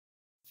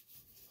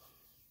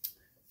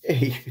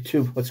Hey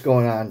YouTube, what's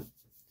going on?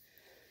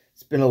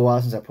 It's been a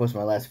while since I posted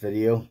my last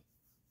video,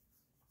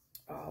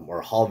 or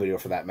a haul video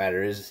for that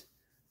matter.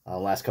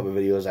 Last couple of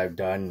videos I've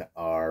done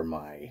are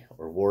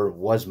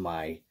was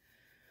my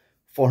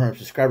 400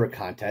 subscriber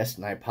contest,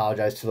 and I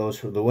apologize to those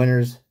who are the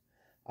winners.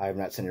 I have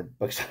not sent your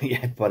books out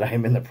yet, but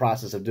I'm in the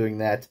process of doing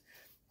that.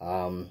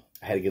 I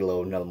had to get a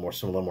little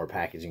more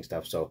packaging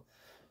stuff, so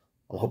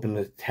I'm hoping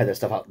to have that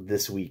stuff out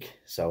this week.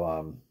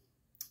 So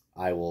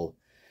I will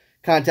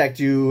contact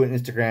you on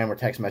Instagram or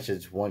text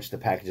message once the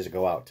packages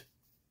go out.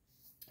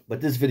 But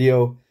this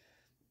video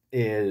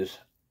is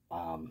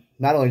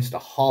not only just a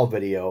haul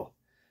video,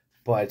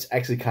 but it's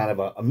actually kind of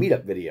a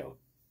meetup video.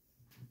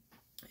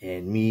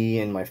 And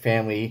me and my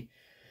family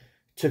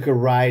took a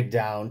ride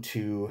down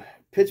to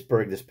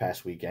Pittsburgh this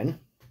past weekend.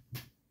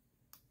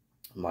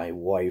 My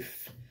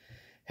wife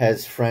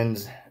has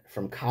friends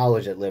from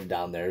college that live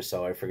down there,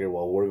 so I figured,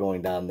 well, we're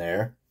going down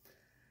there.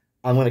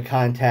 I'm going to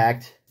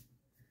contact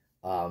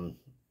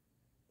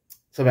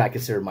somebody I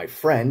consider my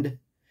friend.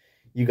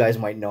 You guys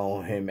might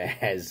know him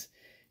as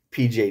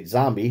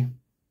Pghzombie.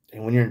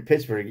 And when you're in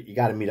Pittsburgh, you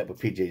got to meet up with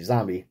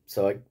Pghzombie.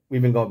 So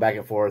we've been going back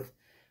and forth,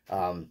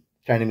 trying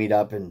to meet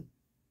up. And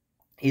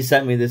he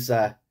sent me this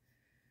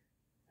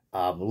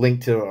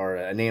link to, or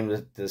a name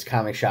to this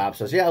comic shop.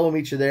 So I said, yeah, we'll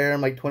meet you there.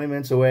 I'm like 20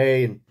 minutes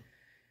away. And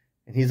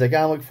he's like,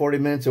 I'm like 40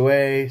 minutes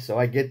away. So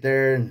I get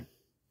there, and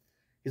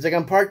he's like,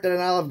 I'm parked at an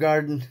Olive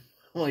Garden.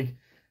 I'm like,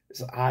 it's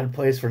an odd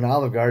place for an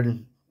Olive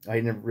Garden. I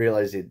didn't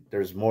realize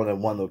there's more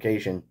than one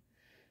location.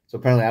 So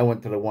apparently I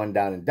went to the one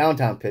down in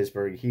downtown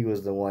Pittsburgh. He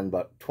was the one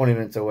about 20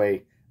 minutes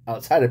away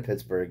outside of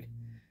Pittsburgh.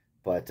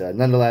 But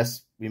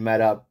nonetheless, we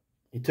met up.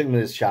 He took me to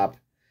his shop.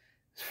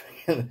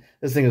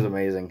 This thing is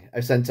amazing.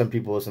 I sent some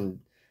people some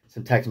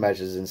text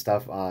messages and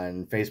stuff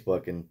on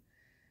Facebook,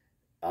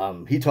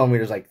 and he told me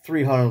there's like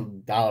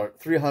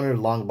 300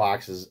 long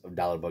boxes of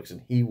dollar books,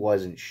 and he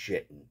wasn't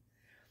shitting.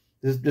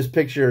 This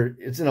picture,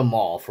 it's in a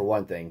mall for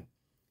one thing.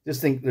 Just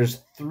think,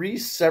 there's 3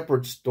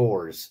 separate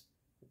storefronts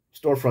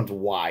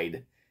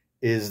wide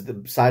is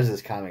the size of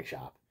this comic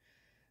shop.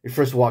 You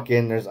first walk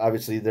in, there's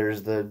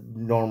the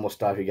normal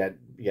stuff. You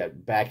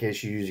got back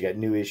issues, you got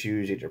new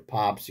issues, you get your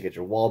pops, you get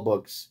your wall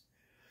books.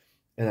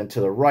 And then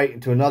to the right,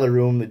 into another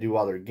room, they do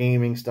all their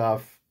gaming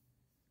stuff.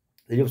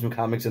 They do have some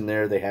comics in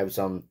there. They have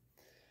some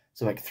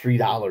like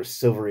 $3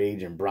 Silver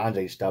Age and Bronze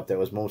Age stuff that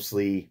was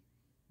mostly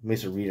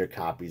reader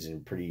copies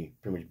and pretty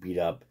much beat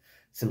up.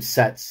 Some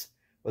sets.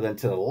 But then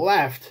to the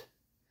left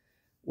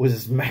was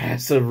this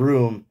massive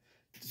room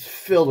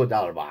filled with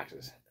dollar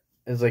boxes.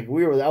 It's like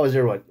I was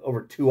there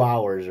over 2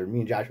 hours, or me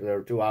and Josh were there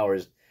over 2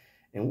 hours,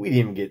 and we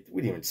didn't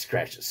even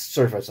scratch the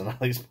surface on all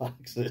these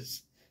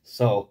boxes.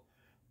 So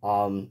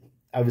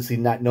obviously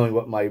not knowing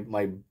what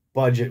my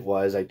budget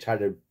was, I tried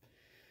to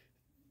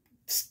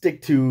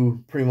stick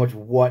to pretty much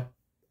what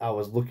I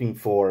was looking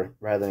for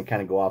rather than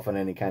kind of go off on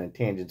any kind of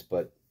tangents,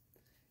 but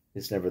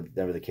it's never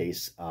the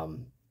case.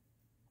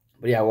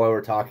 But yeah, while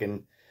we're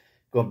talking,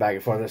 going back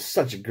and forth, it was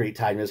such a great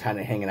time just kind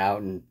of hanging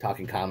out and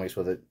talking comics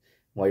with it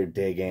while you're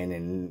digging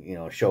and, you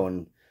know,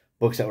 showing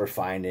books that we're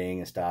finding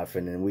and stuff.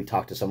 And then we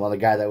talked to some other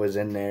guy that was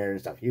in there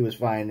and stuff he was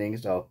finding.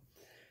 So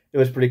it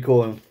was pretty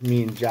cool. And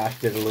me and Josh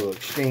did a little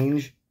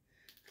exchange.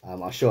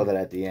 I'll show that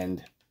at the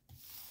end.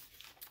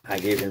 I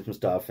gave him some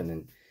stuff, and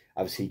then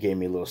obviously he gave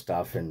me a little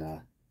stuff. And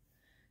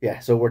yeah,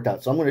 so it worked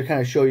out. So I'm going to kind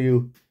of show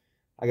you.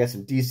 I got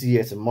some DC, I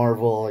got some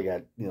Marvel, I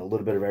got, you know, a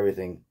little bit of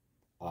everything.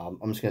 I'm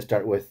just going to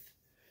start with,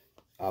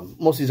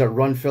 most of these are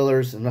run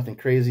fillers and nothing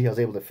crazy. I was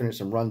able to finish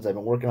some runs I've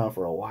been working on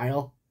for a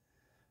while.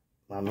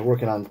 I'm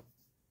working on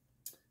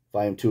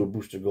Volume 2 of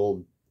Booster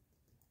Gold.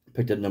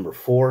 Picked up number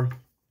 4.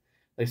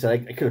 Like I said,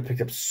 I could have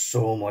picked up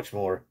so much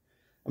more.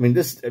 I mean,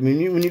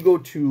 when you go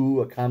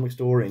to a comic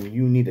store and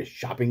you need a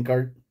shopping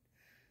cart,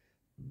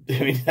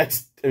 you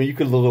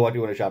could literally walk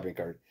in with a shopping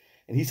cart.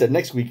 And he said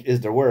next week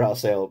is their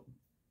warehouse sale.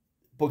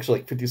 Books are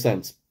like 50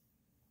 cents,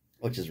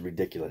 which is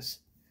ridiculous.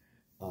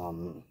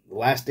 The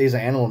Last Days of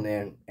Animal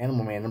Man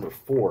number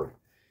 4,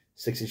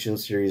 6-issue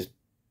series.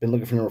 Been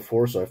looking for number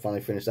 4, so I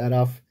finally finished that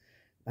off.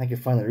 I can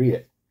finally read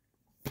it.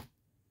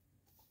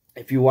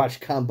 If you watch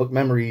Comic Book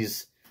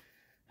Memories,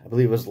 I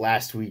believe it was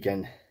last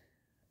weekend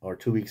or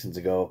 2 weekends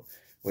ago,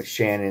 with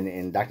Shannon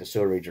and Dr.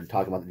 Silverage are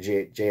talking about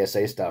the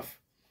JSA stuff.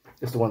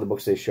 This is one of the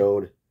books they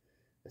showed,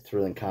 the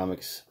Thrilling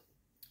Comics.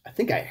 I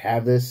think I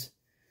have this,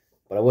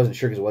 but I wasn't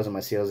sure because it wasn't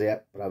my sales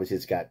yet. But obviously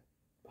it's got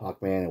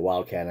Hawkman and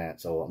Wildcat in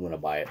it, so I'm going to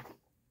buy it.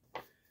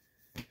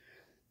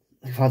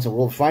 I found some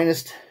World's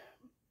Finest,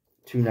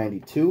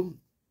 $2.92,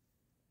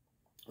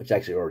 which I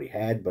actually already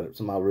had, but it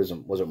somehow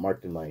wasn't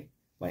marked in my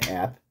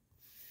app.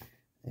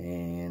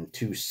 And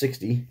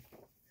 $2.60.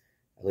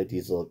 I like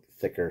these little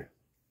thicker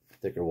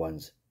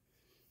ones.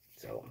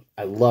 So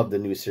I love the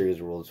new series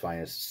of World's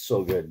Finest.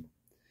 So good.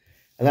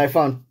 And I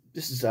found,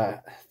 this is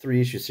a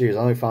 3-issue series. I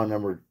only found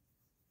number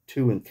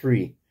 2 and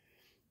 3.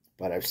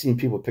 But I've seen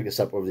people pick this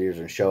up over the years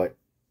and show it.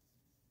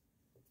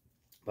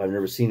 But I've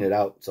never seen it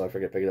out, so I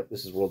figured I'd pick it up.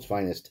 This is World's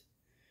Finest.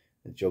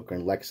 The Joker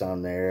and Lex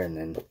on there, and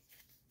then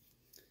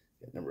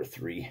number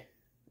 3.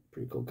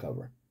 Pretty cool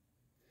cover.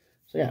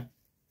 So yeah,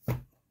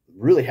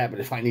 really happy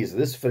to find these.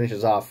 This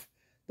finishes off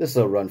this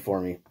little run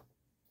for me.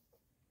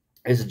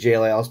 This is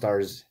JLA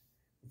All-Stars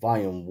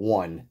Volume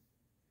 1.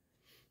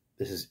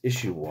 This is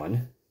issue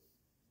 1.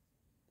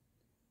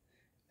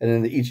 And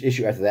then each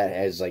issue after that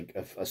has like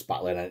a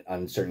spotlight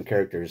on certain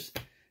characters.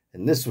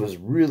 And this was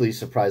really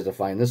surprised to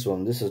find this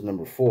one. This is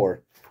number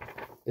 4.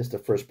 It's the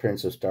first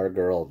appearance of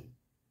Stargirl.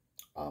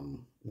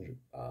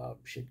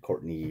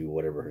 Courtney,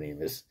 whatever her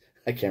name is.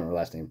 I can't remember her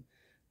last name.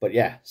 But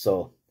yeah,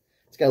 so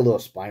it's got a little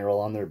spine roll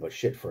on there, but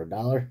shit, for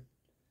 $1,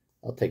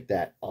 I'll take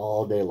that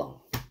all day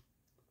long.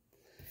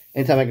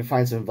 Anytime I can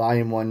find some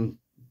Volume 1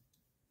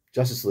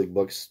 Justice League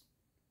books,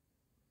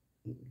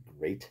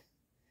 great.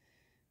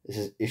 This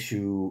is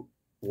issue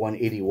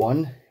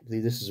 181. I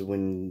believe this is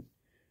when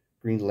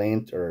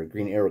Green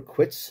Arrow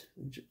quits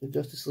the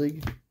Justice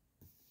League.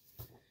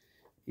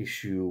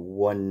 Issue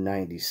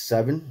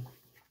 197.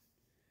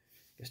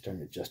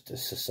 Starting at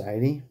Justice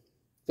Society.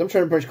 So I'm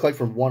trying to pretty much collect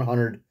from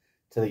 100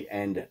 to the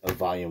end of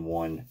Volume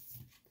 1.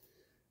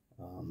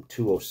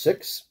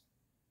 206.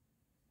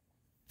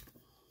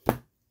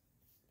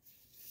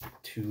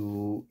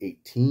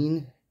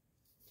 218.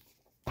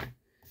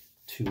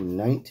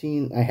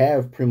 219. I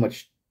have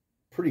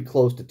pretty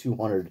close to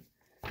 200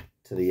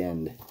 to the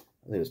end.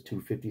 I think it was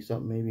 250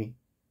 something maybe.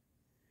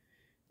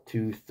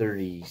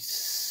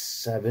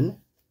 237.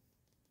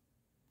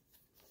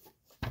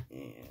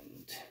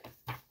 And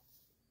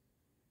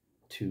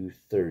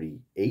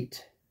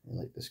 238. I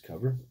like this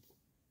cover.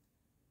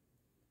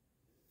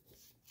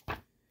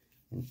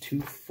 And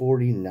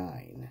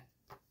 249.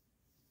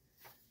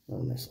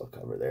 Another nice little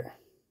cover there.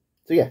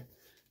 So yeah.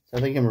 So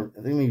I think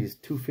maybe it's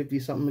 250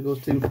 something that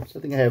goes to. So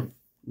I think I have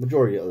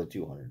majority of the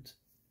 200s.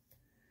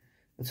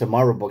 And some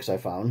Marvel books I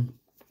found.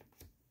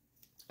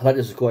 I thought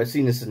this was cool. I've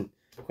seen this in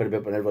quite a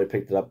bit, but I never really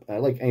picked it up. And I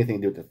like anything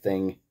to do with the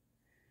Thing.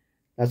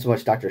 Not so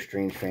much Doctor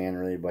Strange fan,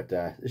 really, but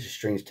this is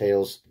Strange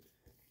Tales.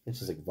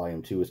 This is like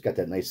Volume 2. It's got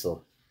that nice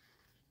little,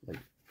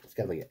 it's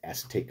got like an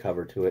acetate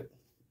cover to it.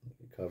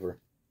 Cover.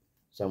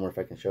 Somewhere if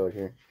I can show it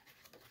here.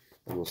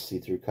 A little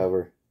see-through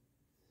cover.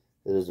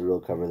 There's the real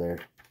cover there.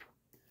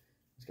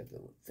 It's got the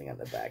thing on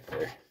the back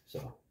there.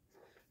 So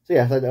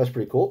yeah, I thought that was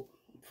pretty cool.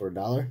 For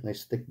 $1.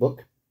 Nice thick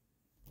book.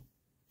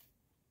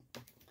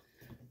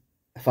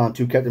 I found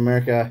 2 Captain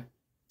America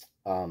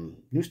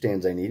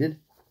newsstands I needed.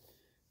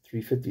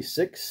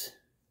 356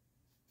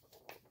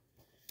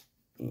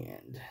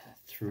 and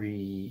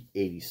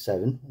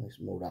 387. Nice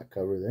MODOK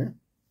cover there.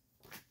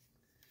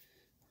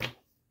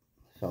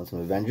 Found some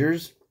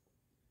Avengers.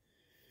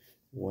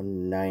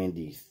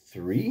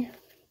 193.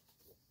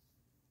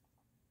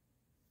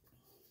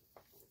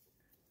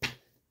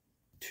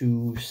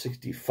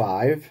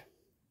 265.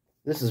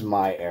 This is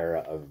my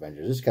era of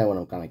Avengers. This is kind of what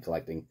I'm kind of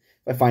collecting.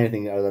 If I find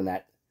anything other than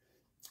that,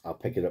 I'll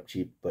pick it up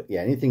cheap. But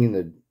yeah, anything in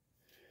the,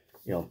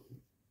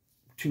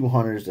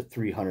 200s to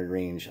 300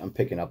 range, I'm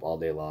picking up all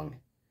day long.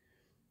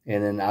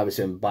 And then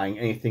obviously I'm buying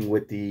anything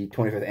with the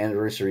 25th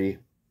anniversary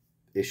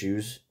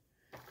issues.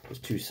 It's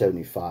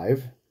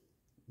 275.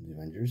 The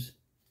Avengers.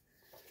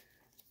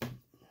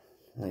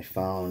 And I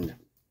found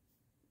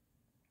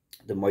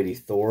the Mighty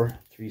Thor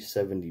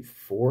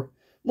 374.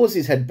 Most of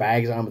these had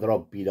bags on them, but they're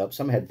all beat up.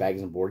 Some had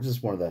bags and boards. This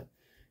is one of the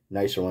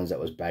nicer ones that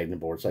was bagged and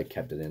board, so I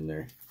kept it in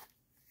there.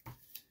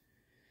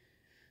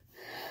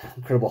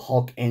 Incredible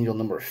Hulk Annual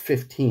number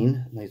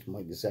 15. Nice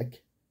Mike Zeck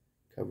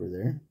cover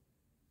there.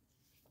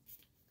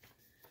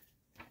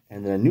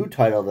 And then a new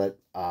title that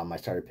I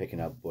started picking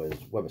up was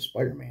Web of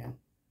Spider-Man.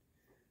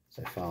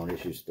 So I found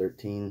issues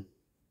 13.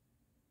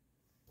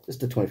 Just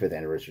the 25th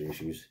anniversary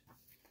issues.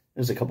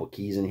 There's a couple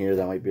keys in here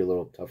that might be a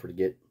little tougher to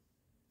get.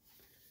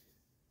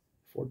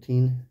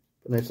 14.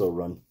 But nice little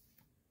run.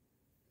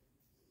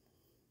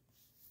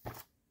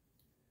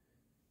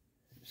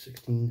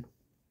 16.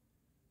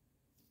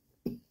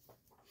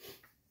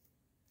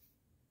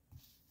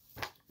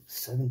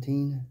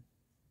 17.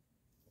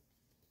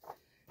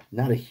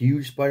 Not a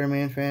huge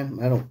Spider-Man fan.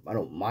 I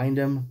don't mind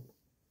him.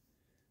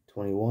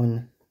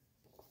 21.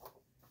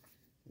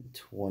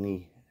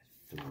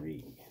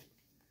 23.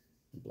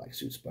 Black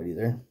suit Spidey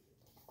there.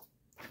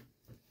 So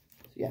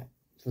yeah,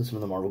 so some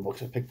of the Marvel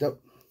books I picked up.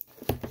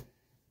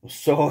 I'm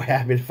so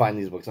happy to find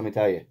these books, let me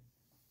tell you.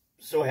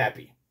 So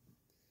happy.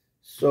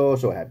 So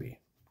happy.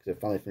 Because it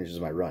finally finishes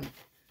my run.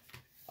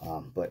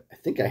 But I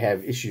think I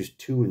have issues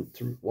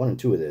 1 and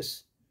 2 of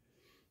this.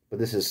 But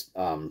this is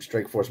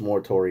Strike Force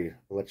Morituri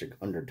Electric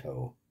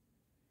Undertow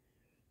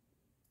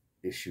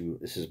issue.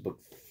 This is book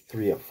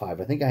 3 of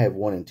 5. I think I have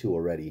 1 and 2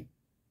 already.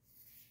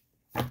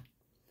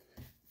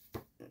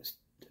 It's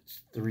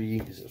 3.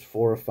 This is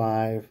 4 of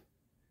 5.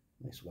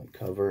 Nice white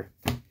cover.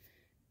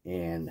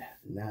 And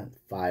not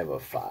 5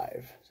 of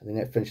 5. So I think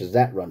that finishes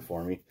that run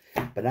for me.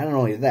 But not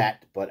only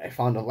that, but I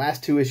found the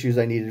last 2 issues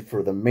I needed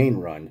for the main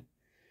run,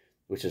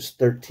 which is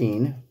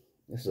 13.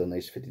 This is a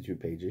nice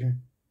 52-pager.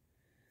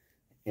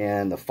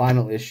 And the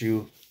final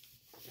issue,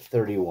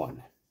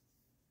 31.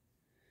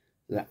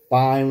 So that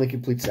finally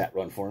completes that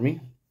run for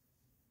me.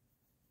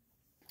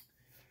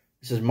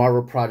 This is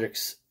Marvel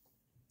Projects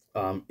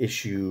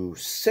issue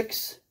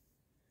 6,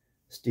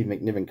 Steve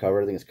McNiven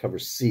cover. I think it's cover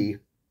C.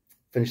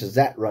 Finishes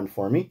that run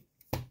for me.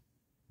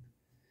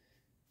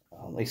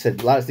 Like I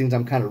said, a lot of things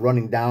I'm kind of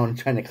running down,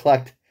 trying to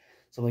collect.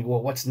 So I'm like,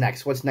 well, what's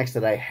next? What's next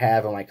that I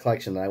have in my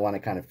collection that I want to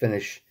kind of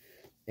finish?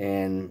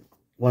 And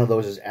one of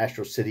those is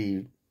Astro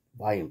City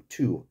Volume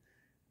 2.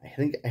 I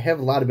think I have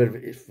a lot of bit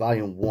of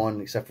Volume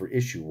 1, except for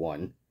issue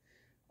 1.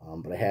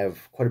 But I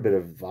have quite a bit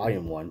of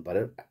Volume 1.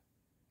 But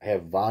I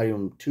have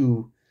Volume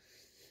 2,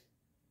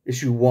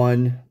 issue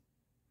 1,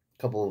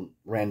 a couple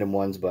random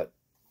ones. But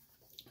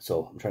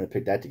so I'm trying to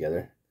pick that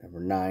together. Number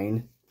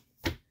 9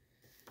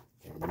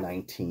 and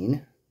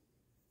 19.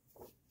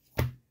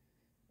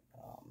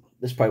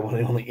 This is probably one of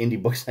the only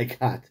indie books I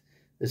got.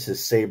 This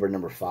is Saber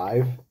number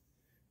 5.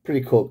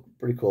 Pretty cool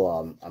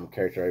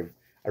character.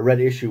 I read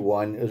issue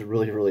 1. It was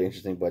really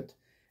interesting. But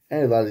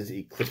a lot of these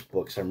Eclipse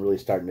books, I'm really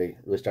starting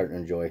to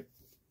enjoy.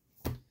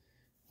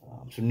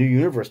 Some New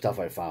Universe stuff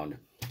I found,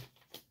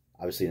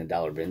 obviously in the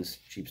dollar bins,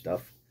 cheap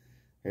stuff.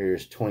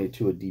 Here's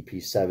 22 of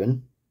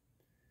DP7.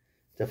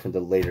 Definitely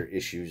the later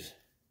issues.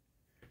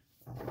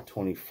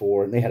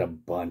 24, and they had a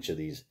bunch of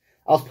these.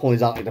 I was pulling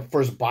these out like the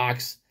first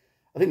box.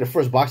 I think the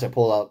first box I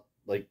pulled out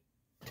like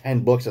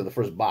 10 books of the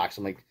first box.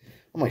 I'm like,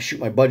 I might shoot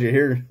my budget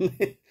here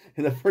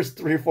in the first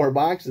 3 or 4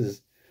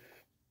 boxes.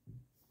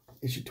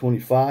 Issue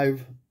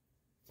 25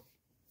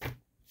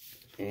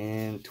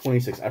 and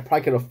 26. I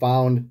probably could have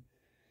found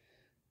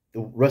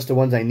the rest of the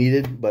ones I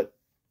needed, but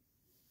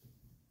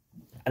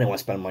I didn't want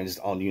to spend money just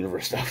on the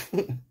universe stuff.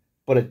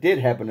 But I did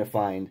happen to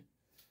find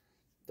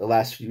the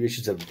last few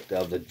issues of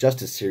the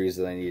Justice series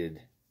that I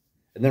needed.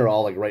 And they're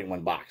all like right in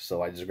one box,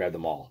 so I just grabbed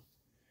them all.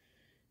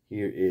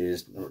 Here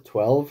is number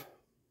 12.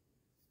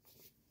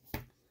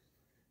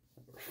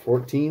 Number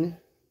 14.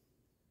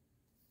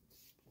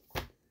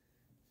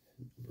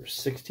 Number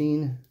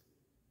 16.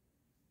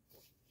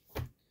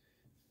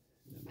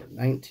 Number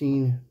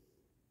 19.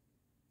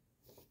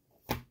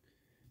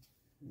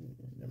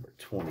 Number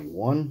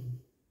 21.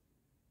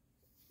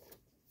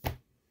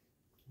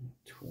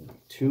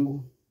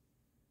 22.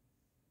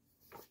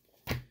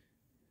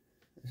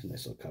 That's a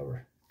nice little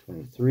cover.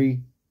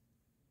 23.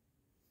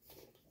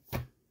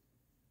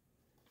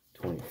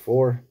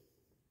 24.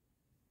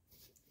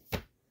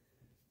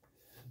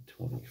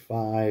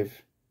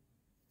 25.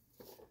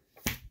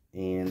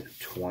 And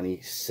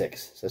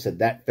 26. So I said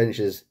that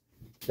finishes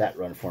that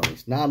run for me.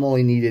 So now I'm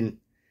only needing,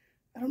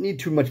 I don't need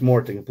too much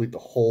more to complete the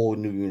whole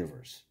new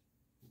universe.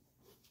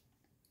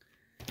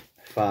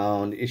 I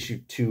found issue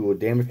 2 of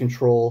Damage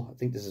Control. I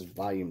think this is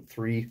volume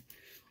 3.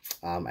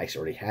 I actually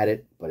already had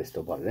it, but I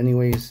still bought it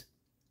anyways.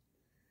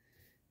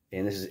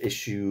 And this is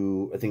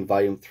issue, I think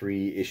volume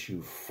 3,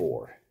 issue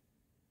 4.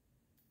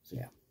 So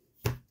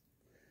yeah.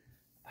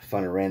 I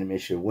found a random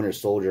issue of Winter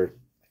Soldier.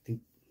 I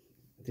think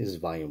this is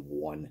volume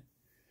 1.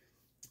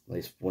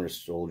 Nice Winter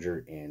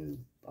Soldier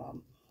and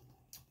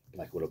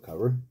Black Widow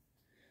cover.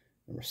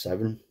 Number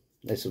 7.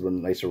 Nicer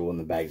one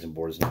than Bags and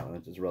Boards now.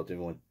 It's a relative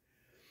one.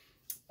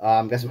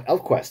 Got some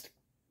ElfQuest.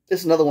 This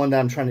is another one that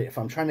I'm trying to, if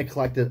I'm trying to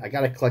collect it, I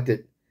gotta collect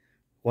it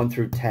 1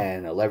 through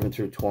 10, 11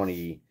 through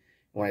 20.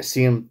 When I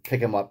see them, pick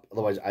them up.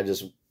 Otherwise, I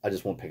just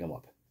won't pick them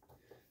up.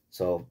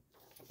 So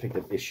I picked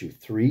up issue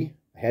 3.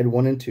 I had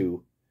 1 and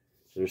 2.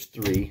 So there's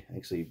 3. I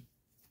actually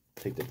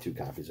picked up 2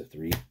 copies of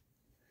 3.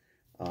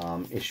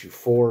 Issue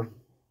 4.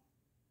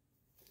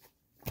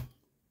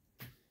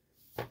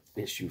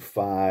 Issue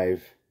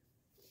 5.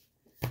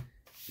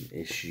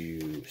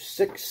 Issue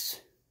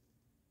 6.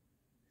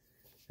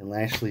 And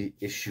lastly,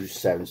 issue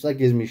 7. So that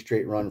gives me a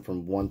straight run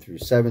from 1 through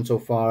 7 so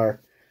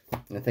far.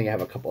 And I think I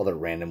have a couple other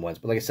random ones.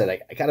 But like I said,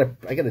 I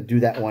gotta do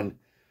that one.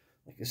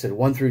 Like I said,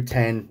 1 through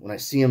 10. When I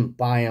see them,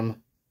 buy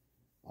them.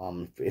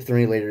 If there are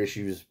any later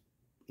issues,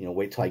 you know,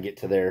 wait till I get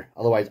to there.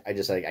 Otherwise, I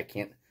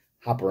can't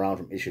hop around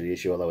from issue to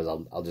issue. Otherwise,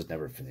 I'll just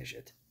never finish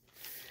it.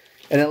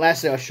 And then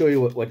lastly, I'll show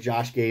you what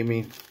Josh gave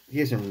me. He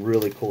has some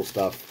really cool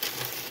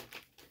stuff.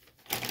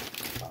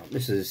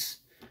 This is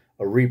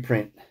a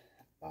reprint.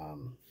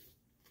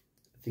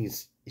 I think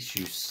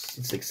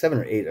it's like 7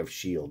 or 8 of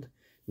S.H.I.E.L.D.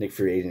 Nick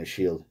Fury, Agent of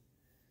S.H.I.E.L.D.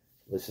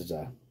 This is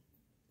a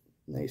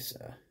nice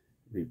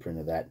reprint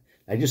of that.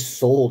 I just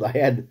sold, I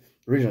had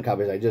original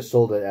copies. I just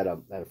sold it at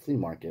a flea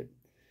market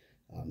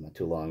not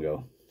too long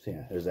ago. So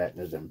yeah, there's that.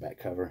 There's that back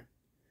cover.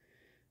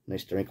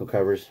 Nice wrinkle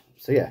covers.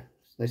 So yeah,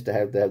 it's nice to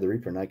have the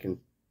reprint. I can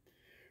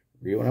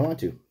read it when I want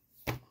to.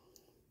 I'm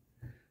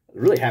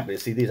really happy to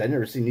see these. I've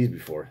never seen these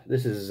before.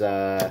 This is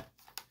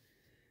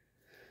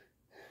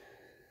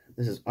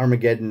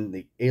Armageddon,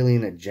 the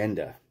Alien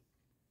Agenda.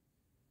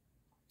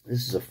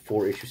 This is a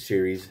 4-issue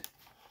series.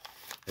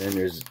 And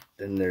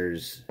then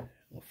there's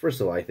well,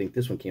 first of all, I think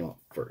this one came out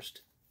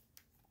first.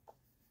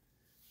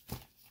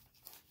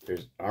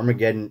 There's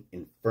Armageddon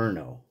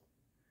Inferno,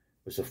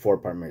 which is a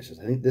 4-part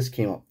miniseries. I think this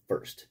came out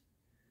first.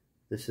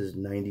 This is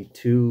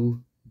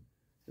 92.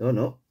 Oh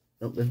no,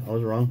 nope, I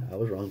was wrong. I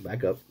was wrong.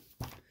 Back up.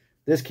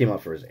 This came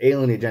out first.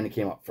 Alien Agenda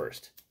came out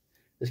first.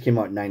 This came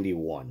out in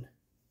 91.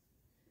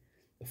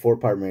 The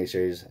 4-part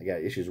miniseries. I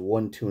got issues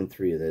 1, 2, and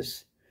 3 of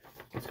this.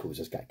 It's cool. It's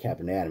just got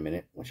Captain Atom in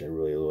it, which I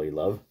really, really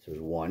love. So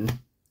there's 1.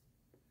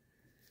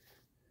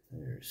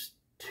 There's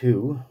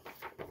 2.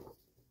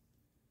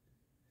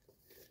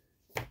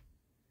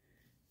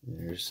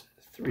 There's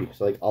 3.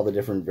 So like all the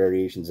different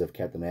variations of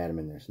Captain Atom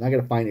in there. So now I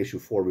got to find issue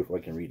 4 before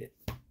I can read it.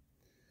 So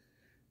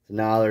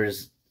now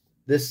there's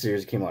this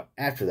series came out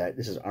after that.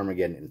 This is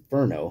Armageddon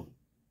Inferno.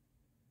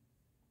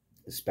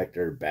 The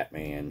Spectre,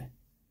 Batman,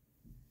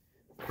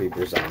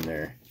 Creepers on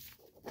there.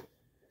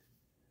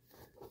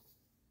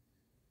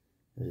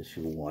 There's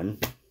issue 1.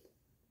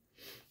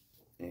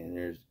 And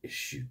there's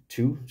issue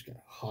 2. It's got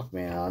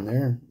Hawkman on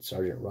there.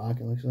 Sergeant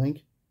Rock, it looks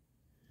like.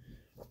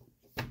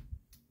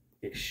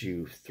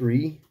 Issue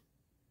 3.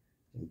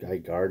 Some Guy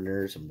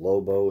Gardner, some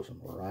Lobo, some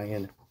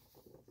Orion.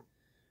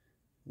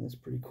 That's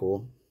pretty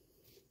cool.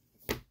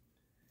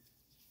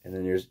 And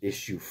then there's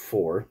issue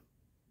 4.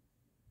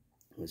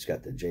 It's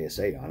got the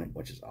JSA on it,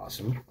 which is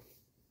awesome.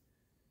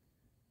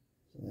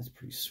 So that's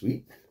pretty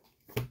sweet.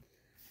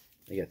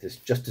 They got this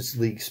Justice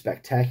League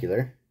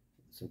Spectacular.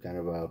 Some kind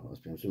of a,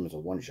 I'm assuming it's a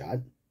one-shot.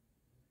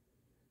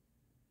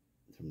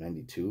 From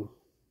 92.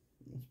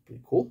 That's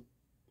pretty cool.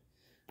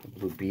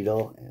 Blue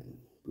Beetle and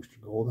Booster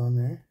Gold on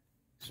there.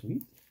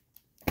 Sweet.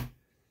 And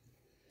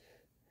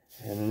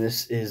then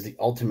this is the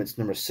Ultimates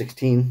number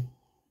 16.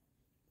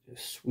 A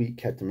sweet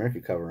Captain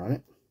America cover on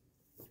it.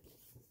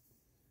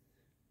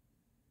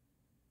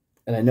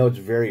 And I know it's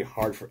very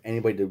hard for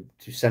anybody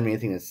to send me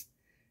anything that's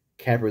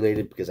Cap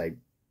related, because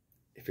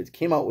if it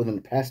came out within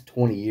the past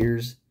 20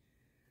 years,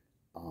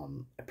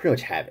 I pretty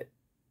much have it.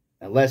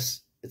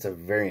 Unless it's a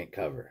variant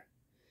cover.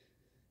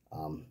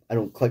 I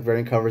don't collect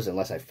variant covers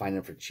unless I find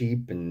them for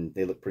cheap and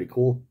they look pretty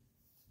cool.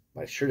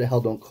 But I sure the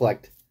hell don't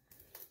collect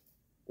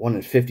 1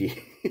 in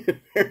 50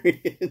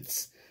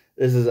 variants.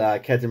 This is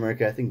Captain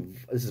America. I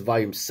think this is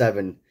volume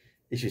 7,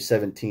 issue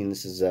 17.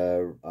 This is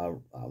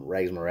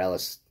Rags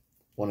Morales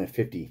 1 in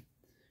 50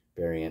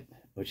 variant,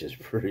 which is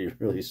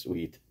really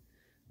sweet.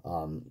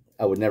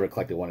 I would never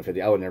collect a 1 in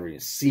 50. I would never even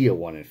see a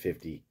 1 in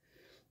 50,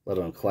 let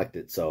alone collect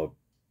it. So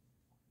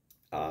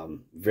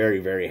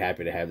very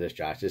happy to have this,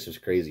 Josh. This is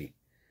crazy.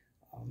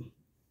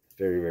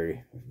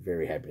 Very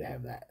happy to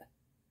have that.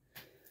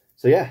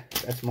 So yeah,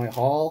 that's my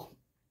haul.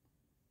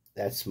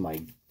 That's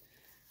my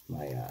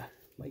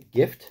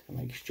gift,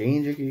 my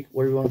exchange,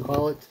 whatever you want to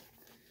call it.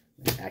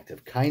 An act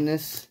of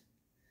kindness.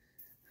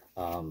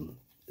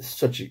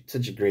 Such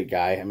a great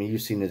guy. I mean,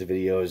 you've seen his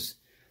videos.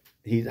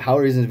 How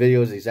he is in his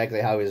videos is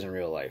exactly how he is in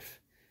real life.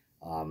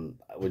 I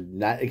would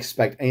not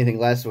expect anything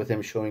less with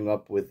him showing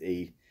up with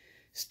a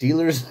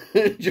Steelers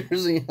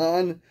jersey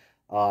on.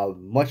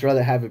 Much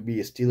rather have it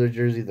be a Steelers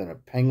jersey than a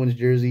Penguins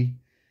jersey,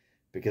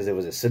 because it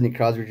was a Sidney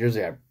Crosby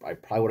jersey. I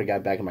probably would have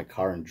got back in my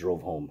car and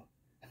drove home.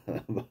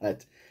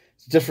 But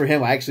just for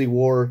him, I actually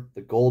wore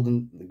the gold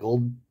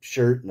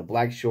shirt and the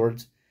black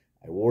shorts.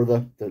 I wore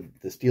the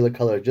Steeler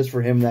color just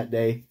for him that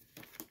day.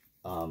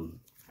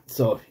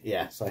 So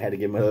yeah, so I had to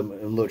give him a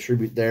little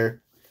tribute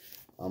there.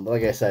 But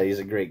like I said, he's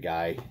a great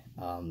guy.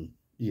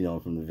 You know,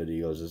 from the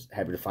videos. Just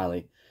happy to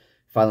finally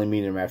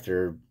meet him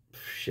after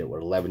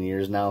 11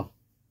 years now.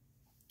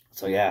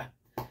 So yeah,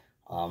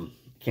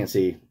 can't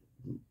say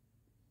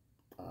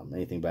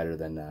anything better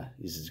than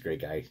he's just a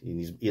great guy.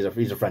 He's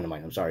a friend of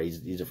mine. I'm sorry,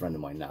 he's a friend of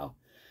mine now.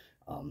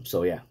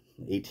 So yeah,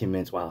 18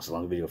 minutes. Wow, it's a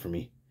long video for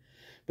me.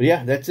 But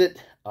yeah, that's it.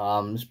 This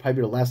will probably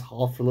be the last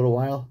haul for a little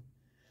while.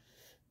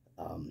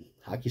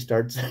 Hockey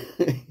starts,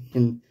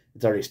 and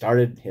it's already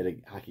started. He had a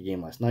hockey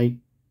game last night.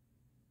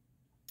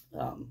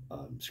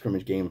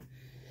 Scrimmage game.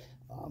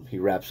 He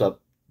wraps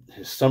up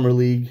his summer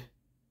league.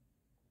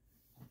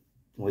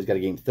 Well, he's got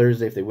a game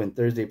Thursday. If they win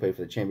Thursday, play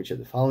for the championship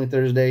the following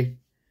Thursday.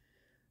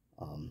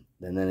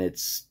 And then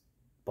it's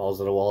balls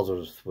to the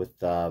walls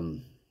with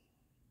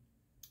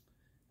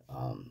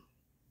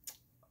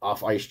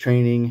off ice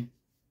training,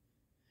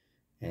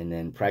 and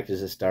then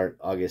practices start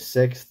August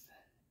 6th,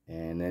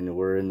 and then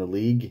we're in the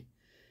league,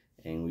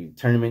 and we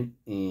tournament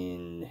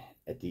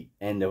at the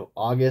end of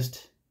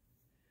August,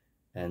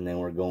 and then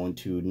we're going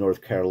to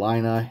North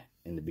Carolina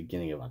in the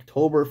beginning of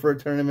October for a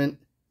tournament,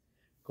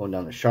 going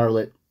down to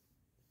Charlotte.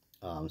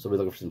 So we're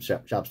looking for some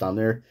shops down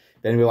there.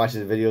 If anybody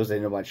watches the videos, they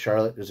know about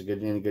Charlotte. There's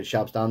any good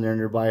shops down there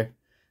nearby.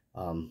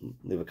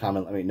 Leave a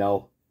comment, let me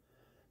know.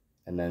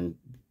 And then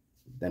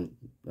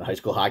the high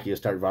school hockey will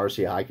start,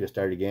 varsity hockey will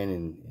start again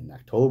in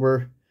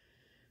October.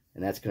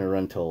 And that's going to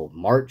run till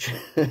March.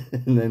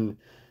 And then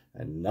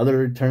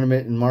another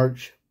tournament in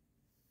March.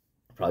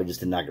 Probably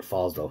just in Niagara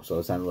Falls, though, so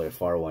it's not really a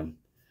far one.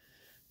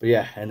 But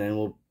yeah, and then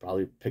we'll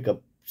probably pick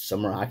up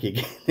summer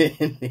hockey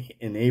again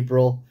in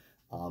April.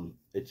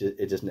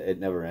 It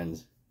never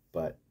ends.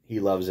 But he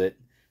loves it,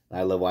 and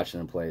I love watching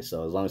him play.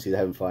 So as long as he's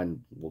having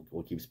fun,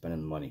 we'll keep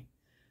spending the money.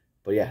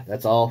 But yeah,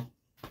 that's all.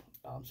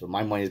 So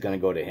my money is going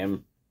to go to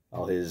him.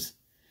 All his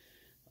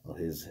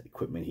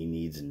equipment he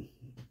needs and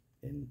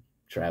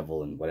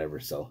travel and whatever.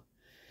 So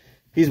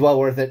he's well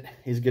worth it.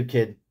 He's a good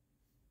kid.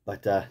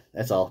 But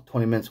that's all.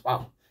 20 minutes.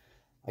 Wow.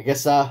 I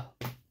guess we'll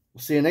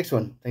see you next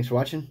one. Thanks for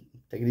watching.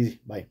 Take it easy.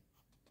 Bye.